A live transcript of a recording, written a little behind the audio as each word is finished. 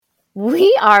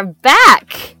We are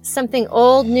back. Something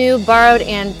old, new, borrowed,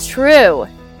 and true.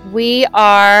 We've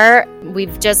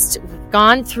just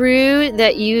gone through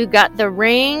that. You got the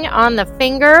ring on the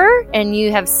finger and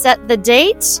you have set the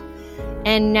date.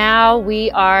 And now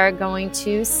we are going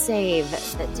to save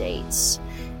the date.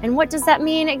 And what does that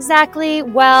mean exactly?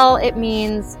 Well, it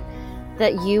means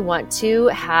that you want to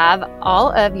have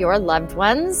all of your loved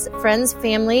ones, friends,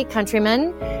 family,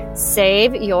 countrymen,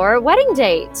 save your wedding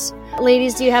date.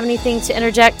 Ladies, do you have anything to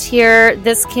interject here?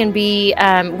 This can be,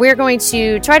 we're going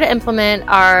to try to implement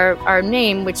our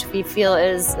name, which we feel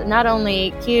is not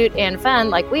only cute and fun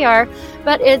like we are,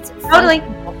 but it's totally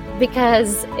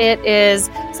because it is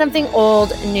something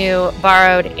old, new,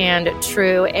 borrowed, and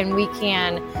true. And we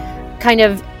can kind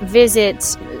of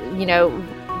visit,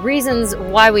 reasons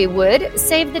why we would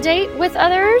save the date with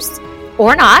others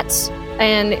or not.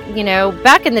 And,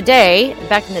 back in the day,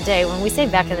 when we say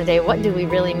back in the day, what do we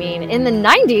really mean? In the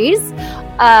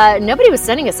 90s, nobody was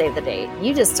sending a save the date.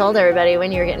 You just told everybody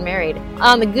when you were getting married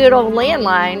on the good old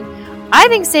landline. I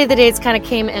think save the dates kind of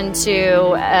came into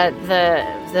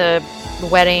the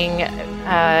wedding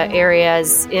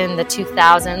areas in the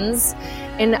 2000s.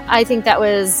 And I think that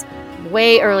was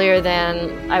way earlier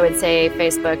than, I would say,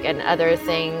 Facebook and other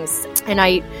things. And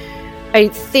I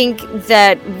think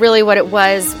that really what it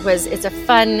was it's a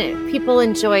fun, people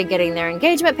enjoy getting their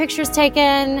engagement pictures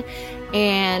taken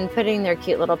and putting their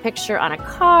cute little picture on a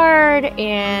card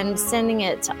and sending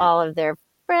it to all of their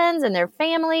friends and their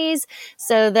families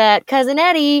so that Cousin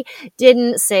Eddie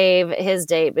didn't save his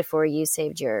date before you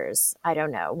saved yours. I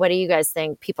don't know. What do you guys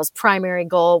think people's primary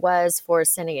goal was for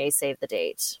sending a save the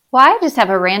date? Well, I just have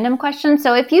a random question.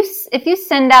 So if you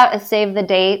send out a save the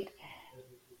date,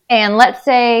 and let's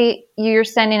say you're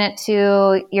sending it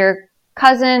to your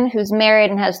cousin who's married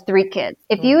and has 3 kids.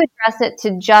 If you address it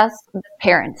to just the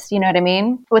parents, you know what I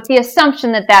mean? With the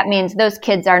assumption that means those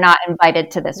kids are not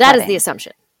invited to this wedding. That is the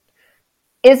assumption.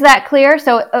 Is that clear?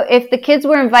 So if the kids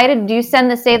were invited, do you send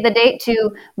the save the date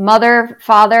to mother,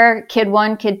 father, kid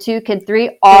 1, kid 2, kid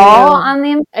 3, all on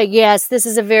the yes, this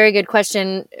is a very good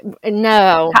question.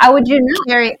 No. How would you know?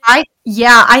 Carrie,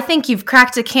 I think you've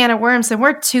cracked a can of worms and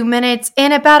we're 2 minutes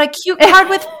in about a cute card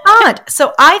with font.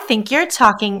 So I think you're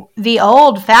talking the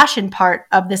old-fashioned part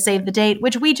of the save the date,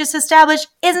 which we just established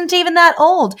isn't even that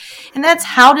old. And that's,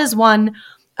 how does one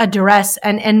address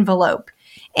an envelope?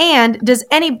 And does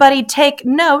anybody take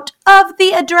note of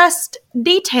the addressed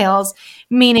details?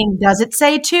 Meaning, does it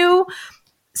say to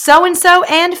so-and-so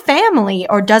and family?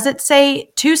 Or does it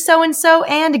say to so-and-so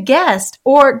and guest?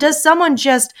 Or does someone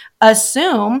just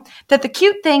assume that the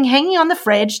cute thing hanging on the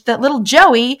fridge that little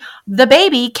Joey, the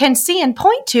baby, can see and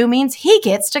point to means he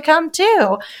gets to come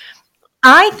too?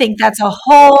 I think that's a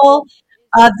whole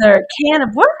other can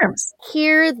of worms.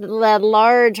 Here, the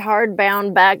large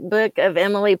hardbound back book of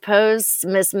Emily Post's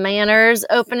Miss Manners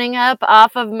opening up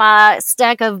off of my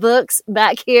stack of books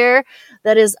back here.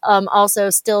 That is also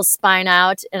still spine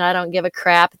out, and I don't give a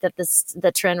crap that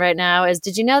the trend right now is.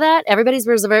 Did you know that everybody's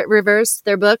reversed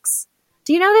their books?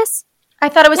 Do you know this? I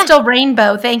thought it was still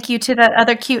rainbow. Thank you to that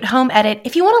other cute home edit.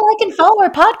 If you want to like and follow our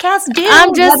podcast, do.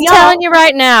 I'm just telling you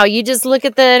right now. You just look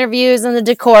at the interviews and the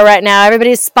decor right now.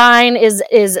 Everybody's spine is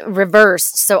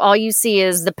reversed. So all you see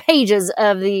is the pages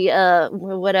of the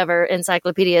whatever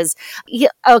encyclopedias.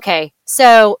 Okay.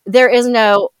 So there is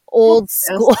no old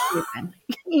school.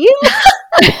 You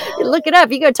look it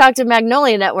up. You go talk to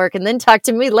Magnolia Network and then talk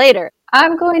to me later.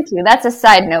 I'm going to. That's a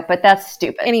side note, but that's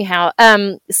stupid. Anyhow,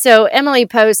 so Emily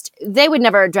Post, they would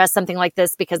never address something like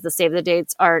this because the save the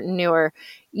dates are newer.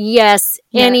 Yes,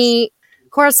 any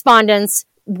correspondence,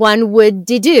 one would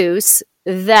deduce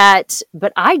that,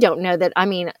 but I don't know that. I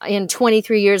mean, in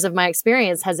 23 years of my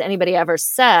experience, has anybody ever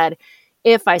said,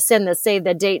 if I send the save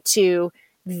the date to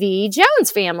the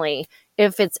Jones family,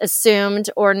 if it's assumed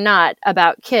or not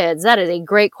about kids? That is a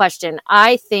great question.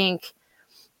 I think,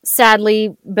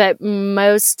 sadly, but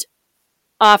most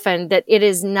often, that it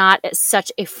is not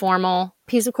such a formal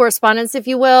piece of correspondence, if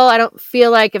you will. I don't feel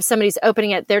like if somebody's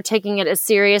opening it, they're taking it as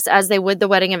serious as they would the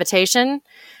wedding invitation.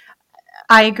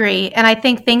 I agree. And I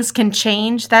think things can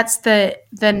change. That's the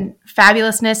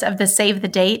fabulousness of the save the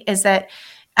date, is that,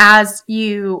 as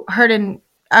you heard in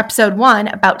episode 1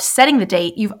 about setting the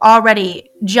date, you've already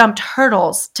jumped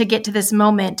hurdles to get to this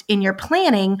moment in your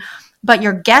planning, but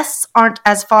your guests aren't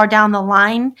as far down the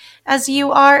line as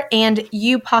you are, and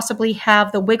you possibly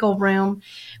have the wiggle room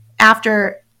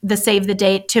after the save the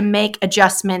date to make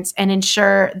adjustments and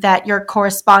ensure that your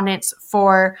correspondence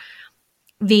for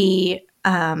the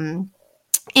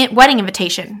wedding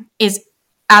invitation is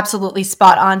absolutely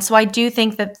spot on. So I do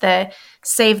think that the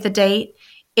save the date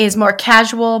is more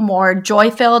casual, more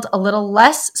joy-filled, a little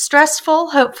less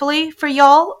stressful, hopefully, for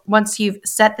y'all once you've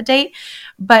set the date.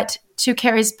 But to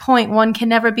Carrie's point, one can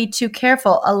never be too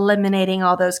careful eliminating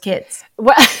all those kids.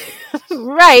 Well,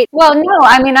 right. Well, no,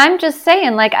 I mean, I'm just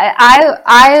saying, like,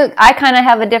 I kind of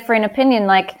have a different opinion.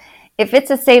 Like, if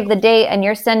it's a save the date and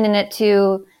you're sending it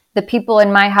to the people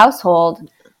in my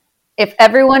household, if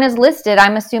everyone is listed,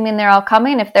 I'm assuming they're all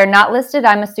coming. If they're not listed,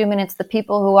 I'm assuming it's the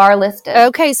people who are listed.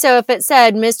 Okay, so if it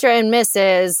said Mr. and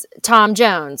Mrs. Tom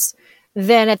Jones,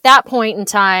 then at that point in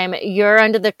time, you're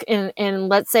under the, and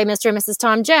let's say Mr. and Mrs.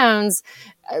 Tom Jones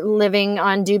living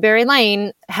on Dewberry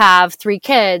Lane have 3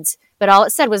 kids, but all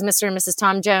it said was Mr. and Mrs.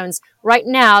 Tom Jones. Right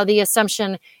now, the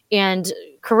assumption and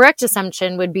correct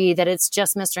assumption would be that it's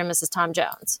just Mr. and Mrs. Tom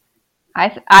Jones.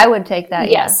 I would take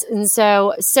that. Yes. And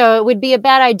so it would be a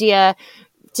bad idea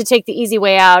to take the easy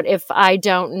way out if I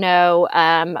don't know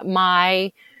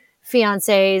my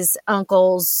fiance's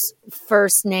uncle's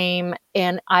first name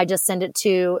and I just send it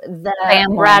to the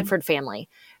Bradford family.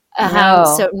 No.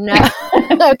 So no.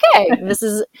 Okay. This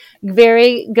is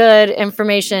very good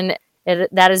information.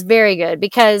 That is very good,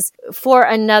 because for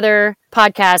another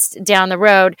podcast down the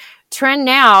road, trend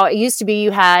now, it used to be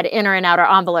you had inner and outer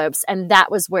envelopes, and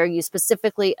that was where you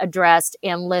specifically addressed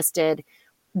and listed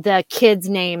the kids'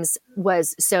 names.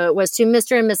 So it was to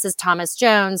Mr. and Mrs. Thomas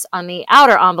Jones on the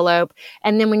outer envelope,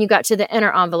 and then when you got to the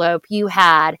inner envelope, you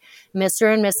had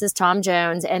Mr. and Mrs. Tom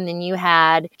Jones, and then you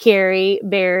had Carrie,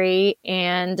 Barry,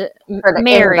 and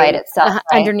Mary itself, right?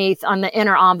 Underneath on the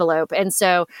inner envelope. And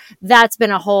so that's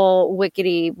been a whole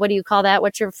wickety, what do you call that?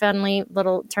 What's your friendly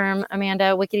little term,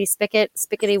 Amanda? Wickety spigot?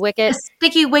 Spickety wicket?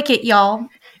 Spicky wicket, y'all.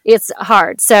 It's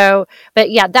hard. So,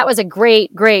 but yeah, that was a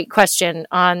great, great question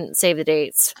on Save the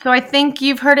Dates. So I think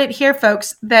you've heard it here,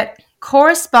 folks, that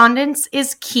correspondence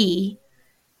is key,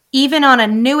 even on a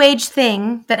new age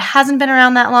thing that hasn't been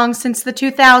around that long, since the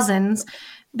 2000s,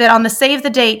 that on the Save the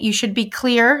Date, you should be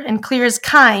clear, and clear is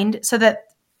kind, so that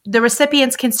the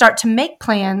recipients can start to make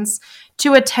plans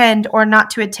to attend or not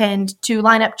to attend, to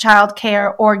line up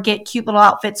childcare or get cute little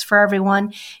outfits for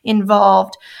everyone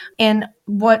involved. And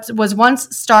what was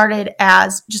once started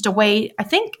as just a way, I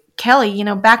think, Kelly,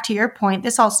 back to your point,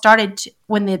 this all started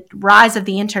when the rise of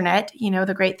the internet,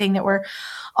 the great thing that we're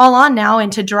all on now,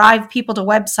 and to drive people to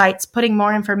websites, putting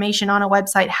more information on a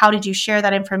website. How did you share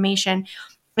that information?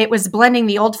 It was blending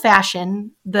the old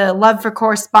fashioned, the love for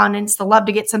correspondence, the love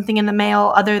to get something in the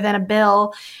mail other than a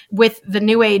bill, with the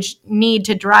new age need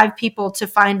to drive people to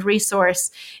find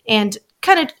resource and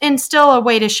kind of instill a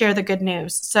way to share the good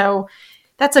news. So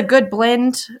that's a good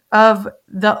blend of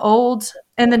the old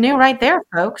and the new right there,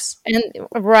 folks. And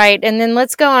right. And then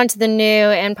let's go on to the new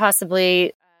and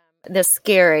possibly the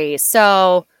scary.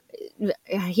 So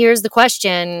here's the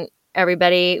question,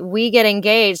 everybody. We get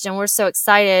engaged and we're so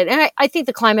excited. And I think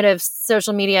the climate of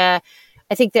social media,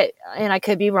 I think that, and I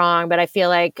could be wrong, but I feel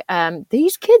like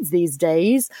these kids these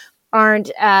days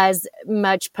aren't as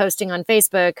much posting on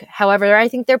Facebook. However, I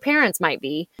think their parents might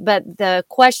be. But the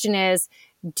question is,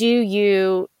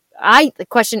 the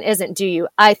question isn't do you.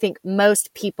 I think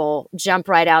most people jump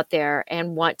right out there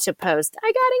and want to post,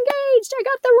 I got engaged, I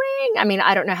got the ring. I mean,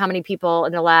 I don't know how many people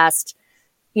in the last,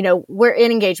 we're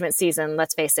in engagement season,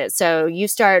 let's face it. So you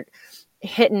start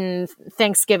hitting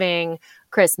Thanksgiving,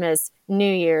 Christmas,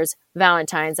 New Year's,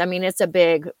 Valentine's. I mean, it's a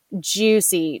big,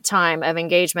 juicy time of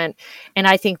engagement. And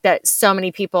I think that so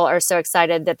many people are so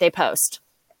excited that they post.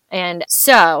 And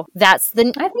so I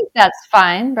think that's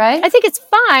fine, right? I think it's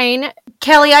fine.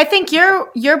 Kelly, I think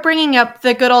you're bringing up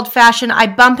the good old fashioned, I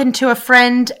bump into a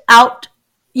friend out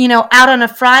on a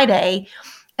Friday,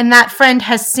 and that friend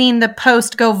has seen the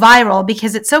post go viral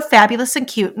because it's so fabulous and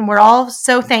cute, and we're all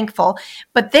so thankful.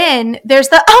 But then there's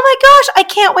the, oh my gosh, I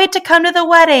can't wait to come to the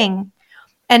wedding.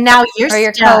 And now you're or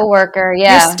your coworker,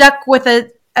 yeah. You're stuck with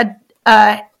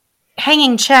a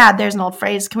hanging Chad. There's an old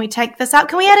phrase. Can we take this out?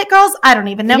 Can we edit, girls? I don't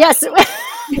even know. Yes.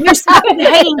 You're stuck with a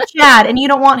hanging Chad, and you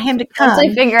don't want him to come. Once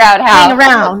we figure out how. Hang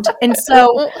around. And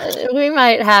so we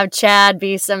might have Chad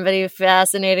be somebody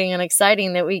fascinating and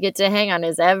exciting that we get to hang on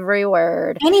his every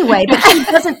word. Anyway, but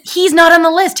he's not on the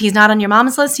list. He's not on your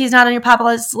mom's list. He's not on your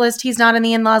papa's list. He's not on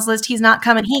the in-laws list. He's not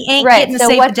coming. He ain't getting to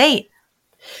save the date.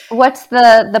 What's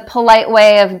the polite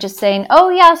way of just saying, oh,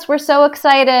 yes, we're so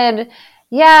excited.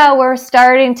 Yeah, we're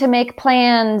starting to make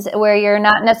plans, where you're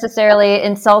not necessarily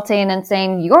insulting and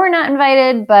saying you're not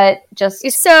invited, but just.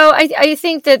 So I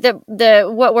think that the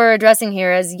what we're addressing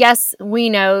here is, yes, we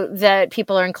know that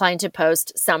people are inclined to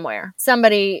post somewhere.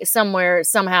 Somebody, somewhere,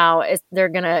 somehow, if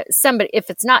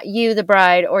it's not you, the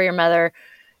bride, or your mother,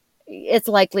 it's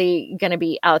likely going to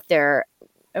be out there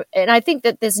And I think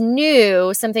that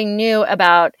something new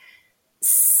about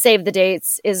save the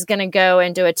dates is going to go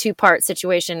into a two-part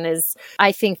situation. Is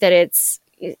I think that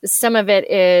some of it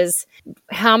is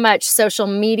how much social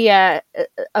media.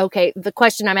 Okay, the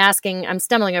question I'm asking, I'm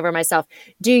stumbling over myself.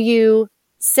 Do you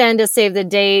send a save the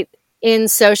date in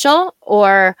social,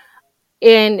 or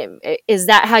is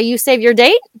that how you save your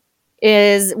date?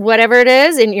 Is whatever it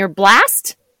is in your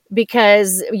blast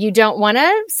because you don't want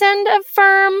to send a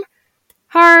firm,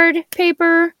 hard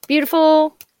paper,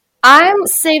 beautiful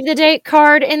save the date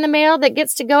card in the mail that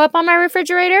gets to go up on my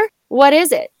refrigerator? What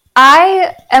is it?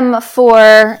 I am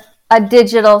for a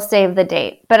digital save the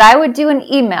date, but I would do an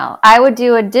email. I would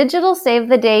do a digital save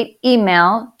the date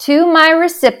email to my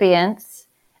recipients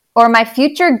or my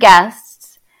future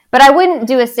guests, but I wouldn't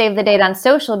do a save the date on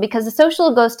social because the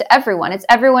social goes to everyone. It's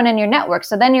everyone in your network.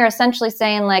 So then you're essentially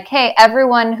saying like, hey,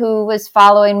 everyone who was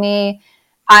following me,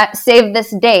 save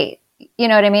this date. You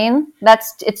know what I mean?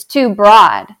 It's too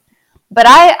broad. But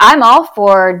I'm all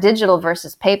for digital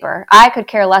versus paper. I could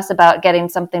care less about getting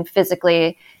something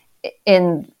physically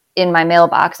in my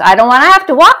mailbox. I don't want to have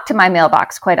to walk to my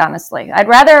mailbox, quite honestly. I'd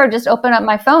rather just open up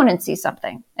my phone and see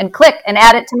something and click and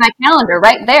add it to my calendar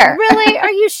right there. Really?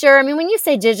 Are you sure? I mean, when you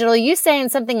say digital, are you saying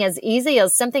something as easy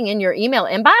as something in your email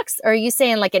inbox? Or are you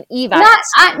saying like an e-vite?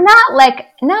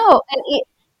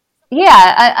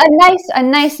 A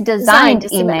nice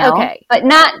designed email, okay, but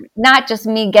not just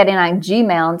me getting on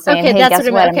Gmail and saying, okay, hey, that's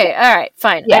guess what? Okay, all right,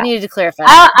 fine. Yeah. I needed to clarify.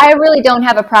 I really don't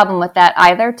have a problem with that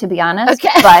either, to be honest.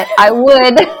 Okay. But I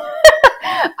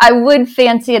would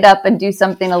fancy it up and do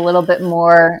something a little bit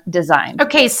more designed.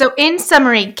 Okay, so in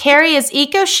summary, Carrie is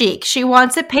eco-chic. She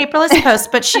wants a paperless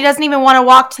post, but she doesn't even want to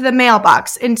walk to the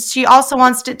mailbox. And she also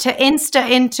wants it to Insta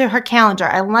into her calendar.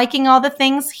 I'm liking all the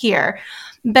things here.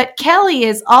 But Kelly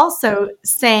is also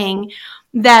saying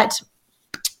that,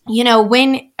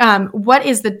 what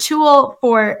is the tool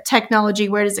for technology?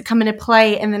 Where does it come into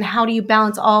play? And then how do you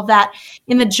balance all of that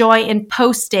in the joy in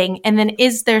posting? And then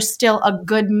is there still a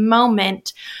good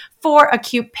moment for a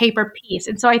cute paper piece?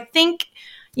 And so I think,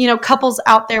 couples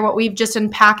out there, what we've just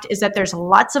unpacked is that there's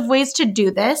lots of ways to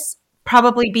do this.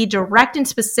 Probably be direct and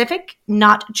specific,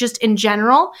 not just in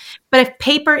general. But if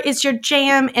paper is your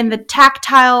jam and the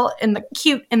tactile and the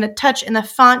cute and the touch and the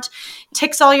font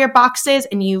ticks all your boxes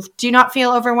and you do not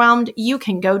feel overwhelmed, you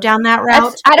can go down that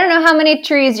route. I don't know how many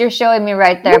trees you're showing me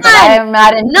right there, but I am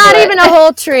not into Not even a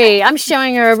whole tree. I'm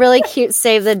showing her a really cute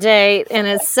save the date, and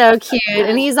it's so cute.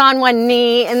 And he's on one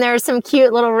knee, and there's some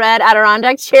cute little red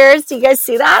Adirondack chairs. Do you guys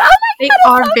see that? Oh my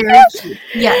God, they are very cute.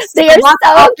 Yes, they are lots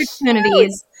so of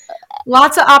opportunities.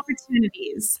 Lots of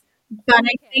opportunities, but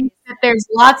I think that there's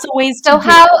lots of ways to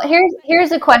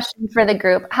here's a question for the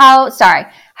group. How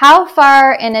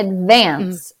far in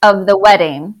advance of the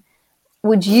wedding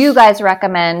would you guys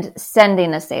recommend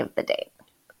sending a save the date?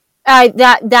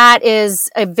 That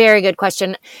is a very good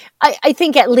question. I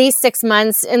think at least 6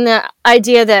 months. In the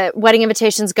idea that wedding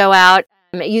invitations go out,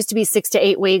 it used to be 6 to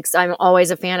 8 weeks. I'm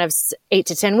always a fan of 8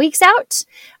 to 10 weeks out.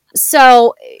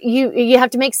 So you have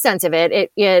to make sense of it.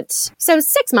 So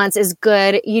 6 months is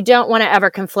good. You don't want to ever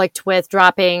conflict with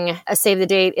dropping a save the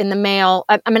date in the mail.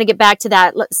 I'm going to get back to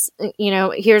that.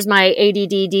 Here's my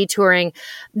ADD detouring.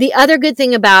 The other good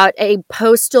thing about a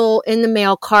postal in the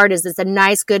mail card is it's a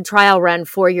nice, good trial run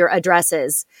for your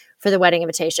addresses for the wedding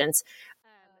invitations.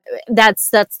 That's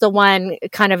the one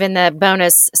kind of in the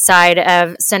bonus side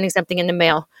of sending something in the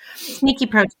mail. Sneaky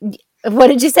pro. What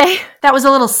did you say? That was a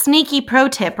little sneaky pro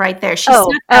tip right there.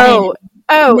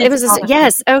 It was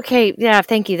yes. Okay. Yeah.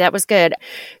 Thank you. That was good.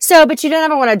 So, but you don't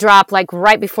ever want to drop like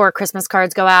right before Christmas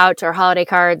cards go out or holiday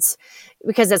cards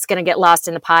because it's going to get lost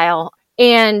in the pile.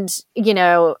 And,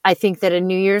 I think that a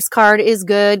New Year's card is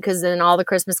good because then all the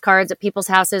Christmas cards at people's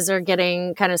houses are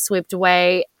getting kind of swooped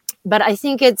away. But I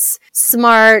think it's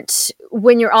smart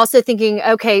when you're also thinking,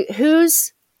 okay,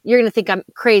 you're going to think I'm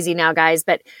crazy now, guys,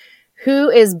 but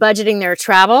who is budgeting their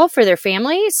travel for their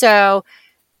family? So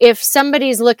if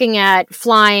somebody's looking at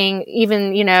flying,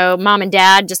 even, mom and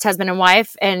dad, just husband and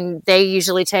wife, and they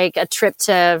usually take a trip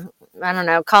to, I don't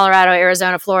know, Colorado,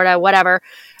 Arizona, Florida, whatever.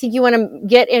 I think you want to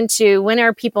get into when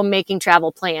are people making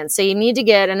travel plans. So you need to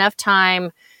get enough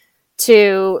time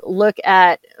to look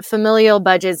at familial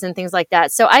budgets and things like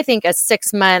that. So I think a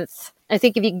 6 month, I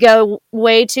think if you go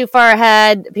way too far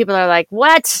ahead, people are like,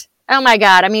 what? Oh my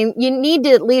God. I mean, you need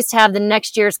to at least have the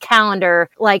next year's calendar,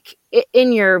 like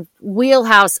in your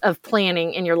wheelhouse of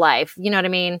planning in your life. You know what I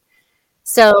mean?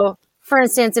 So for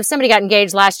instance, if somebody got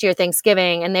engaged last year,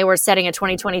 Thanksgiving, and they were setting a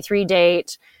 2023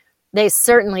 date, they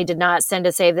certainly did not send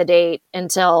a save the date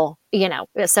until,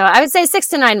 so I would say 6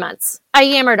 to 9 months. I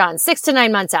yammered on 6 to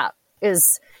 9 months out.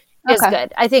 is Okay.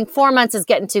 good. I think 4 months is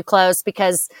getting too close,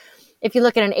 because if you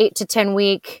look at an 8 to 10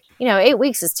 week, 8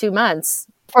 weeks is 2 months.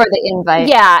 For the invite.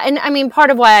 Yeah. And I mean, part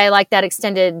of why I like that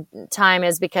extended time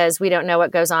is because we don't know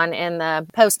what goes on in the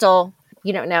postal.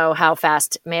 You don't know how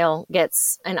fast mail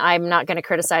gets. And I'm not going to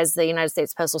criticize the United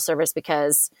States Postal Service,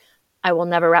 because I will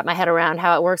never wrap my head around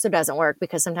how it works or doesn't work,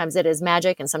 because sometimes it is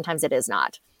magic and sometimes it is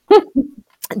not.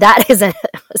 That is a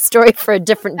story for a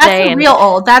different day. That's real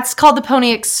old. That's called the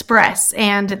Pony Express,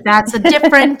 and that's a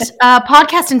different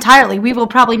podcast entirely. We will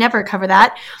probably never cover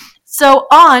that. So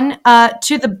on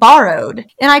to the borrowed.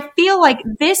 And I feel like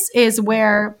this is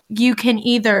where you can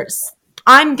either,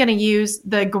 I'm going to use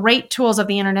the great tools of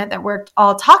the internet that we're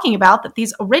all talking about, that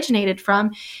these originated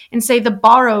from, and say the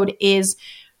borrowed is,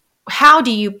 how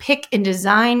do you pick and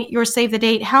design your save the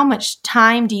date? How much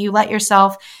time do you let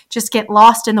yourself just get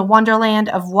lost in the wonderland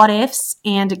of what ifs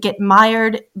and get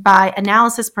mired by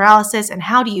analysis paralysis? And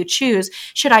how do you choose?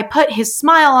 Should I put his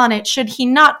smile on it? Should he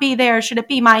not be there? Should it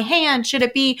be my hand? Should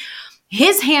it be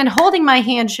his hand holding my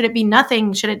hand? Should it be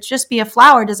nothing? Should it just be a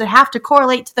flower? Does it have to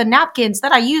correlate to the napkins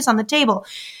that I use on the table?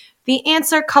 The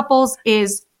answer, couples,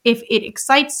 is if it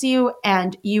excites you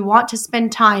and you want to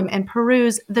spend time and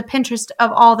peruse the Pinterest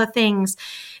of all the things,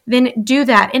 then do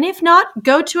that. And if not,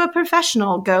 go to a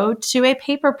professional, go to a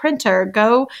paper printer,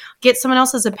 go get someone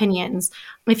else's opinions.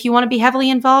 If you want to be heavily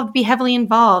involved, be heavily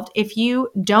involved. If you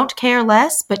don't care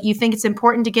less, but you think it's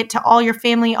important to get to all your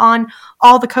family on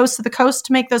all the coast of the coast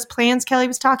to make those plans Kelly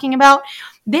was talking about,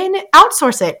 then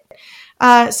outsource it.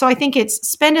 So I think it's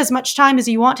spend as much time as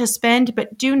you want to spend,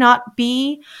 but do not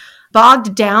be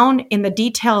bogged down in the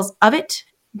details of it.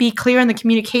 Be clear in the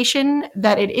communication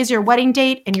that it is your wedding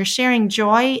date and you're sharing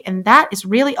joy, and that is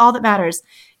really all that matters.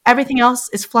 Everything else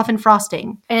is fluff and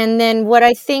frosting. And then what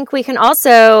I think we can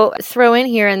also throw in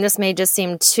here, and this may just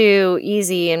seem too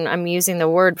easy, and I'm using the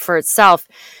word for itself,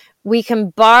 we can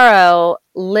borrow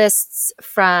lists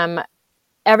from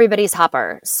everybody's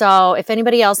hopper. So if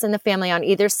anybody else in the family on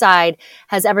either side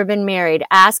has ever been married,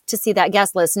 ask to see that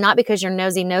guest list, not because you're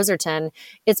nosy noserton,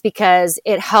 it's because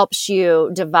it helps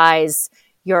you devise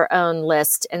your own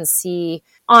list and see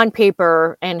on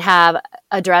paper and have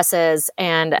addresses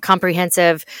and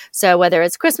comprehensive. So whether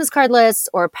it's Christmas card lists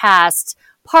or past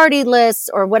party lists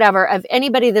or whatever of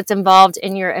anybody that's involved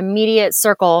in your immediate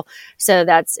circle. So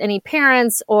that's any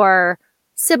parents or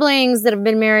siblings that have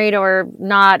been married or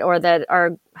not, or that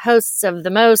are hosts of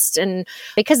the most. And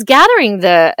because gathering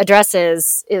the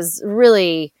addresses is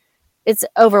really, it's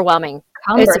overwhelming.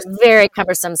 It's very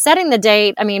cumbersome. Setting the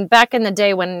date. I mean, back in the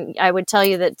day when I would tell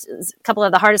you that a couple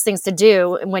of the hardest things to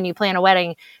do when you plan a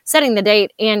wedding, setting the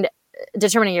date and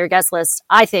determining your guest list,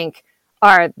 I think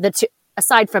are the two,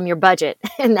 aside from your budget.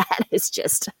 And that is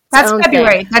just, that's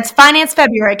February. That's finance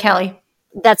February, Kelly.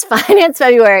 That's finance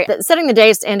February. Setting the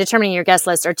dates and determining your guest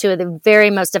list are two of the very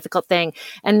most difficult thing.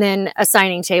 And then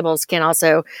assigning tables can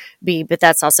also be, but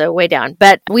that's also way down.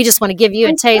 But we just want to give you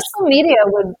a taste. Social media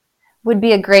would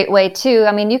be a great way too.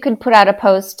 I mean, you could put out a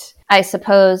post, I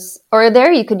suppose, or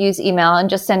there you could use email and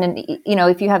just send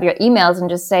if you have your emails and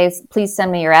just say, please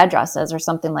send me your addresses or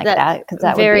something like that. Because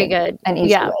that very would be good. An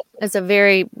easy way. It's a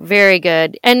very, very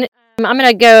good. And I'm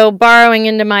going to go borrowing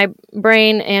into my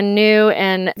brain and new,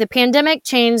 and the pandemic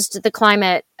changed the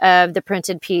climate of the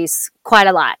printed piece quite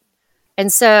a lot.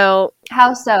 And so,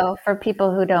 how so for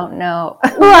people who don't know,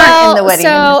 who aren't in the wedding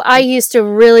industry? I used to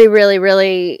really, really,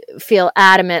 really feel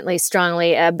adamantly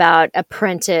strongly about a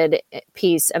printed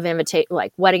piece of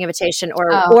like wedding invitation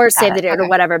or save the date or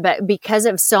whatever. But because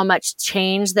of so much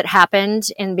change that happened,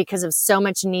 and because of so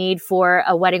much need for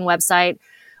a wedding website,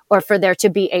 or for there to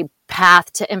be a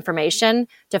path to information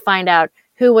to find out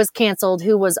who was canceled,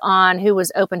 who was on, who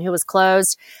was open, who was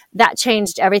closed, that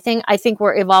changed everything. I think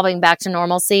we're evolving back to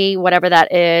normalcy, whatever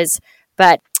that is.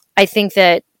 But I think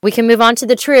that we can move on to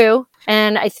the true.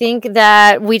 And I think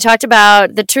that we talked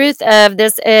about the truth of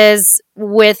this is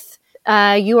with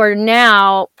you are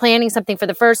now planning something for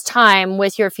the first time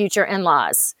with your future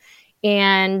in-laws.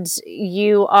 And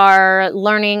you are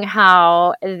learning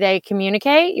how they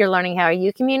communicate. You're learning how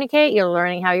you communicate. You're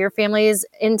learning how your families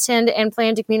intend and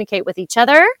plan to communicate with each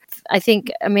other. I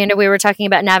think, Amanda, we were talking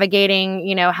about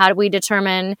navigating, how do we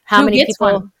determine how many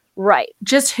people... One? Right.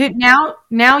 Just who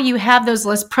now you have those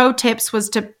lists. Pro tips was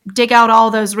to dig out all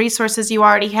those resources you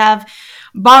already have,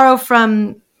 borrow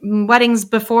from weddings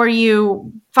before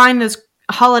you, find those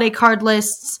holiday card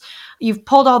lists. You've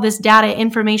pulled all this data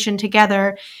information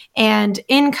together, and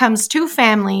in comes two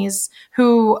families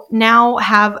who now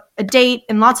have a date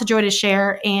and lots of joy to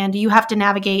share, and you have to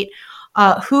navigate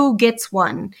who gets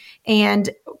one.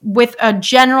 And with a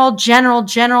general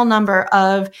number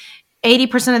of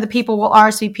 80% of the people will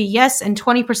RSVP yes, and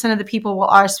 20% of the people will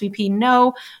RSVP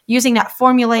no. Using that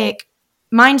formulaic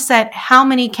mindset, how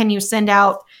many can you send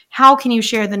out? How can you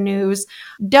share the news?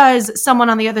 Does someone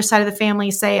on the other side of the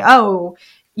family say, oh,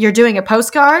 you're doing a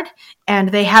postcard, and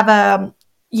they have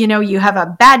you have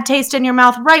a bad taste in your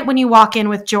mouth right when you walk in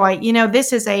with joy.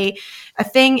 This is a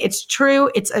thing. It's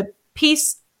true. It's a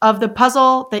piece of the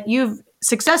puzzle that you've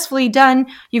successfully done.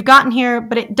 You've gotten here,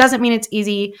 but it doesn't mean it's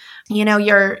easy.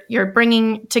 You're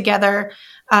bringing together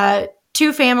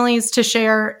two families to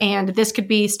share, and this could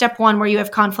be step one where you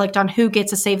have conflict on who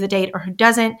gets a save the date or who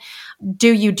doesn't.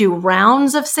 Do you do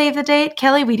rounds of save the date,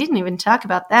 Kelly? We didn't even talk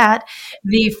about that.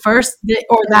 Yep,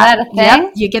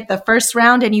 you get the first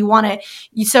round, and you want to.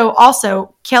 So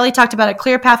also, Kelly talked about a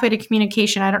clear pathway to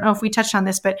communication. I don't know if we touched on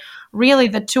this, but really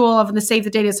the tool of the save the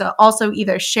date is to also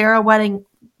either share a wedding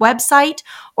website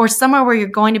or somewhere where you're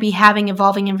going to be having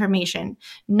evolving information,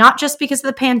 not just because of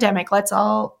the pandemic. Let's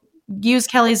all use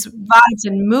Kelly's vibes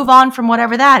and move on from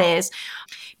whatever that is.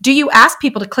 Do you ask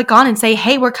people to click on and say,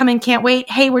 hey, we're coming, can't wait.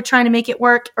 Hey, we're trying to make it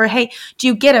work. Or, hey, do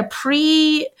you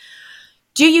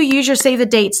use your save the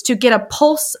dates to get a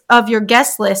pulse of your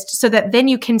guest list so that then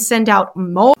you can send out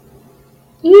more?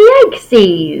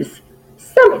 Yikesies.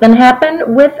 Something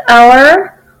happened with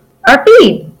our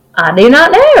feed. I do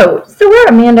not know. So where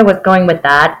Amanda was going with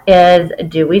that is,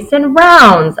 do we send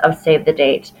rounds of save the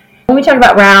date? When we talk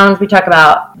about rounds, we talk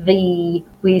about we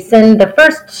send the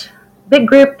first big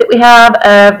group that we have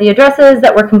of the addresses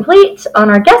that were complete on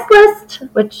our guest list,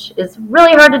 which is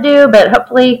really hard to do, but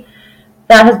hopefully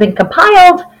that has been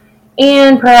compiled,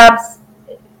 and perhaps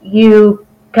you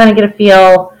kind of get a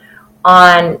feel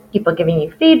on people giving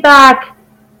you feedback,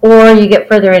 or you get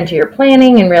further into your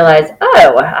planning and realize,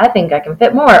 oh, I think I can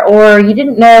fit more, or you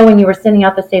didn't know when you were sending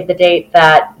out the save the date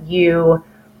that if you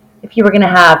were going to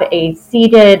have a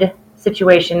seated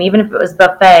situation, even if it was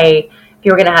buffet, if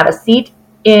you were going to have a seat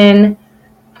in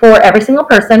for every single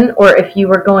person, or if you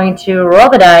were going to roll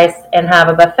the dice and have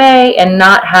a buffet and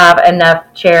not have enough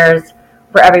chairs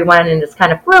for everyone, and it's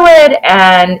kind of fluid,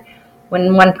 and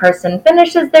when one person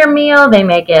finishes their meal, they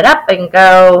may get up and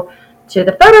go to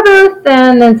the photo booth,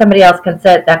 and then somebody else can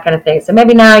sit, that kind of thing. So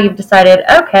maybe now you've decided,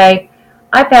 okay,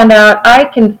 I found out I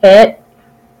can fit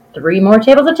 3 more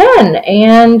tables of 10,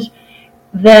 and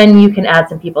then you can add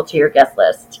some people to your guest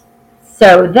list.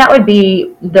 So that would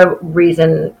be the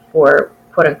reason for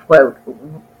quote-unquote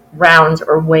rounds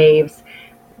or waves.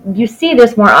 You see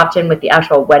this more often with the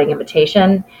actual wedding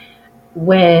invitation,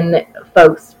 when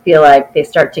folks feel like they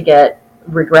start to get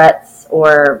regrets,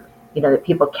 or that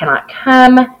people cannot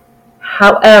come.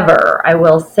 However, I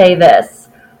will say this,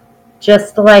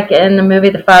 just like in the movie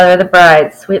The Father of the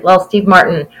Bride, sweet little Steve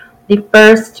Martin, the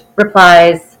first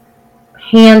replies,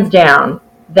 hands down,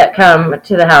 that come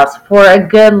to the house for a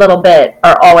good little bit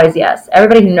are always yes.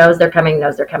 Everybody who knows they're coming,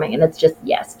 and it's just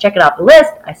yes. Check it off the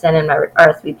list. I sent in my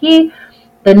RSVP.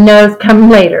 The no's come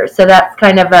later, so that's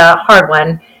kind of a hard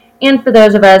one. And for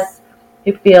those of us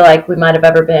who feel like we might have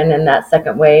ever been in that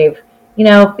second wave,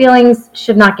 feelings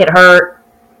should not get hurt.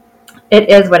 It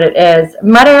is what it is.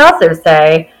 Might I also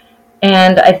say,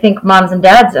 and I think moms and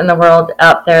dads in the world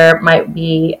out there might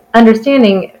be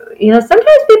understanding,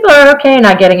 sometimes people are okay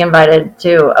not getting invited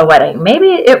to a wedding. Maybe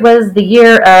it was the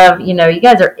year of, you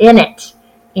guys are in it,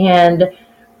 and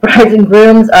brides and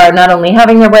grooms are not only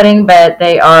having their wedding, but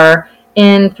they are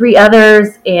in 3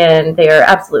 others, and they are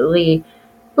absolutely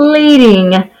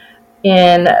bleeding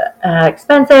in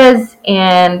expenses,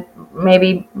 and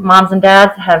maybe moms and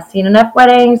dads have seen enough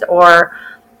weddings, or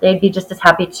they'd be just as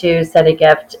happy to send a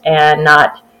gift and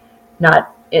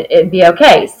it'd be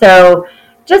okay. So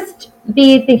just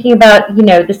be thinking about,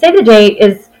 the save the date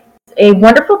is a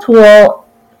wonderful tool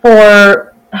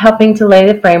for helping to lay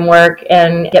the framework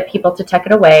and get people to tuck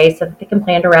it away so that they can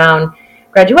plan around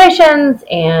graduations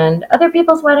and other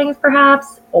people's weddings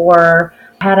perhaps, or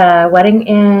had a wedding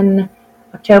in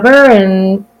October,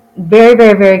 and very,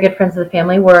 very, very good friends of the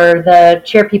family were the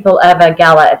chair people of a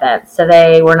gala event, so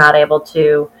they were not able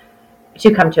to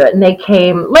come to it, and they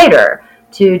came later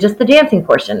to just the dancing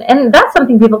portion, and that's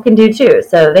something people can do too.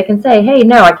 So they can say, hey,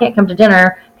 no, I can't come to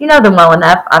dinner. If you know them well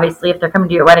enough, obviously if they're coming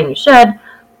to your wedding, you should,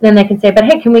 then they can say, but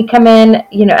hey, can we come in,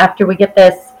 after we get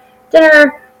this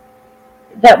dinner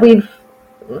that we've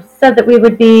said that we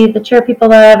would be the chair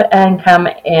people of, and come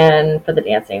in for the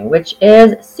dancing, which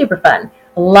is super fun.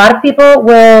 A lot of people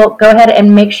will go ahead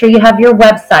and make sure you have your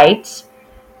website,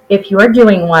 if you are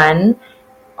doing one,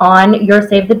 on your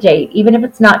save the date. Even if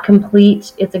it's not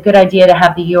complete, it's a good idea to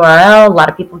have the URL. A lot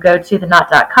of people go to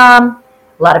theknot.com.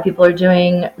 A lot of people are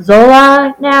doing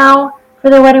Zola now for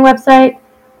their wedding website.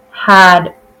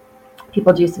 Had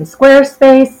People do some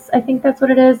Squarespace, I think that's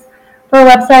what it is, for a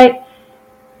website.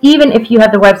 Even if you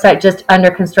have the website just under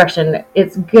construction,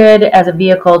 it's good as a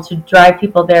vehicle to drive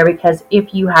people there, because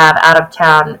if you have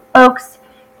out-of-town folks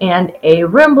and a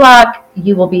room block,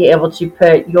 you will be able to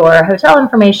put your hotel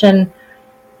information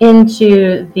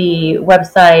into the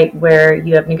website where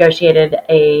you have negotiated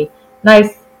a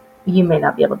nice, you may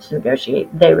not be able to negotiate,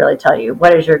 they really tell you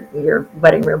what is your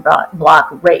wedding room block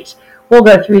rate. We'll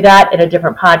go through that in a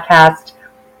different podcast,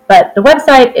 but the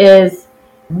website is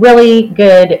really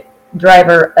good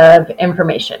driver of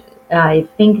information. I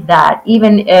think that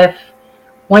even if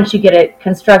once you get it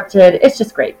constructed, it's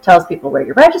just great. It tells people where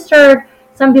you're registered.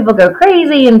 Some people go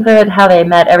crazy and put how they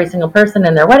met every single person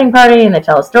in their wedding party, and they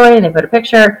tell a story and they put a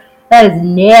picture. That is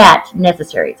not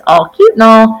necessary. It's all cute and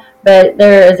all, but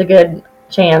there is a good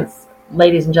chance,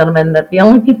 ladies and gentlemen, that the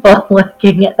only people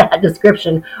looking at that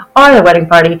description are the wedding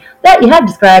party that you have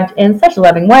described in such a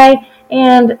loving way.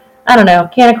 And I don't know,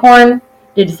 can of corn,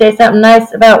 did you say something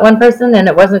nice about one person and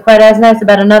it wasn't quite as nice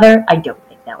about another? I don't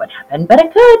think that would happen, but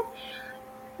it could.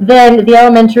 Then the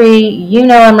elementary, you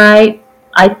know I'm right.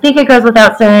 I think it goes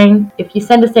without saying, if you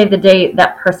send a save the date,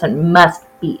 that person must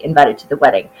be invited to the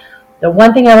wedding. The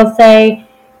one thing I will say,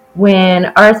 when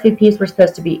RSVPs were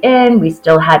supposed to be in, we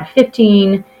still had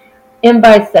 15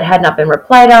 invites that had not been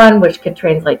replied on, which could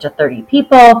translate to 30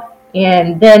 people.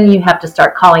 And then you have to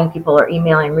start calling people or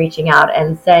emailing, reaching out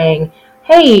and saying,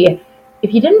 hey,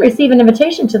 if you didn't receive an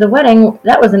invitation to the wedding,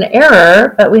 that was an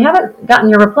error, but we haven't gotten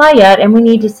your reply yet, and we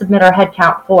need to submit our head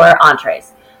count for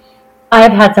entrees. I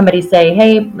have had somebody say,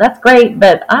 hey, that's great,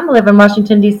 but I live in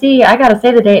Washington, D.C. I got to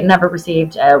say the date and never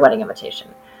received a wedding invitation,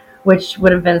 which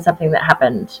would have been something that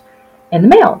happened in the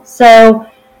mail. So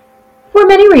for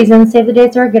many reasons, save the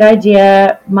dates are a good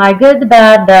idea. My good, the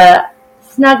bad, the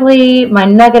snuggly, my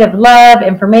nugget of love,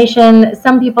 information.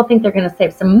 Some people think they're going to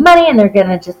save some money and they're going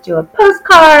to just do a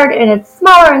postcard, and it's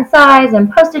smaller in size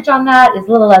and postage on that is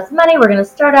a little less money. We're going to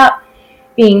start out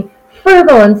being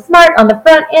frugal and smart on the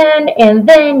front end, and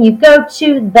then you go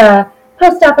to the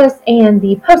post office and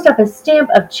the post office stamp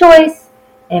of choice.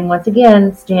 And once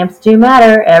again, stamps do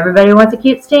matter. Everybody wants a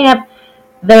cute stamp.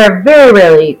 They're very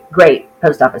rarely great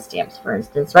post office stamps. For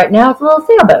instance, right now it's a little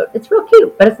sailboat. It's real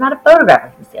cute, but it's not a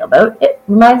photograph of the sailboat. It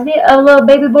reminds me of a little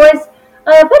baby boy's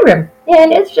bedroom,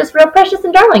 and it's just real precious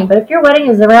and darling. But if your wedding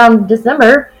is around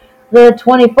December the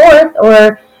 24th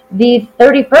or the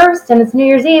 31st and it's New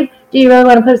Year's Eve, do you really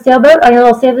want to put a sailboat on your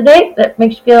little save the date that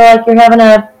makes you feel like you're having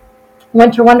a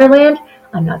winter wonderland?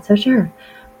 I'm not so sure.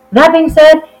 That being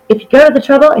said, if you go to the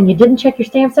trouble and you didn't check your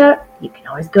stamps out, you can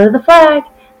always go to the flag.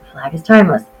 The flag is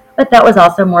timeless. But that was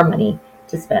also more money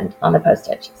to spend on the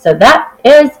postage. So that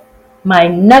is my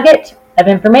nugget of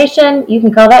information. You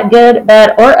can call that good,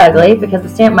 bad, or ugly, because the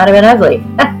stamp might have been ugly.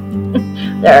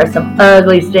 There are some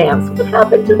ugly stamps. What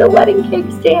happened to the wedding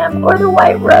cake stamp or the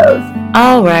white rose?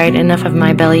 All right, enough of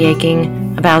my belly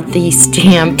aching about the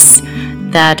stamps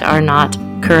that are not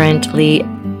currently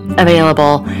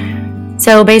available.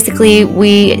 So basically,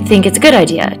 we think it's a good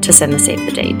idea to send the save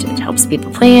the date. It helps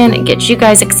people plan. It gets you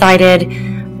guys excited.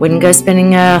 Wouldn't go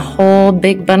spending a whole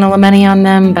big bundle of money on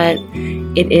them, but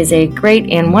it is a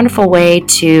great and wonderful way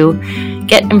to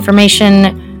get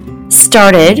information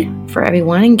started for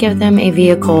everyone and give them a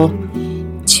vehicle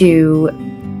to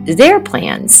their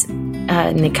plans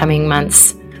in the coming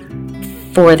months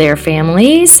for their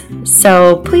families.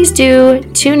 So please do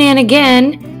tune in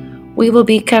again. We will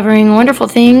be covering wonderful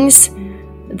things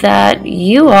that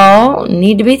you all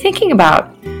need to be thinking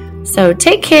about. So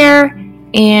take care,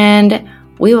 and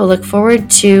we will look forward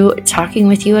to talking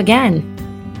with you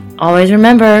again. Always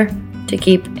remember to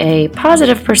keep a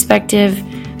positive perspective,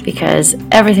 because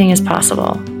everything is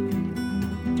possible.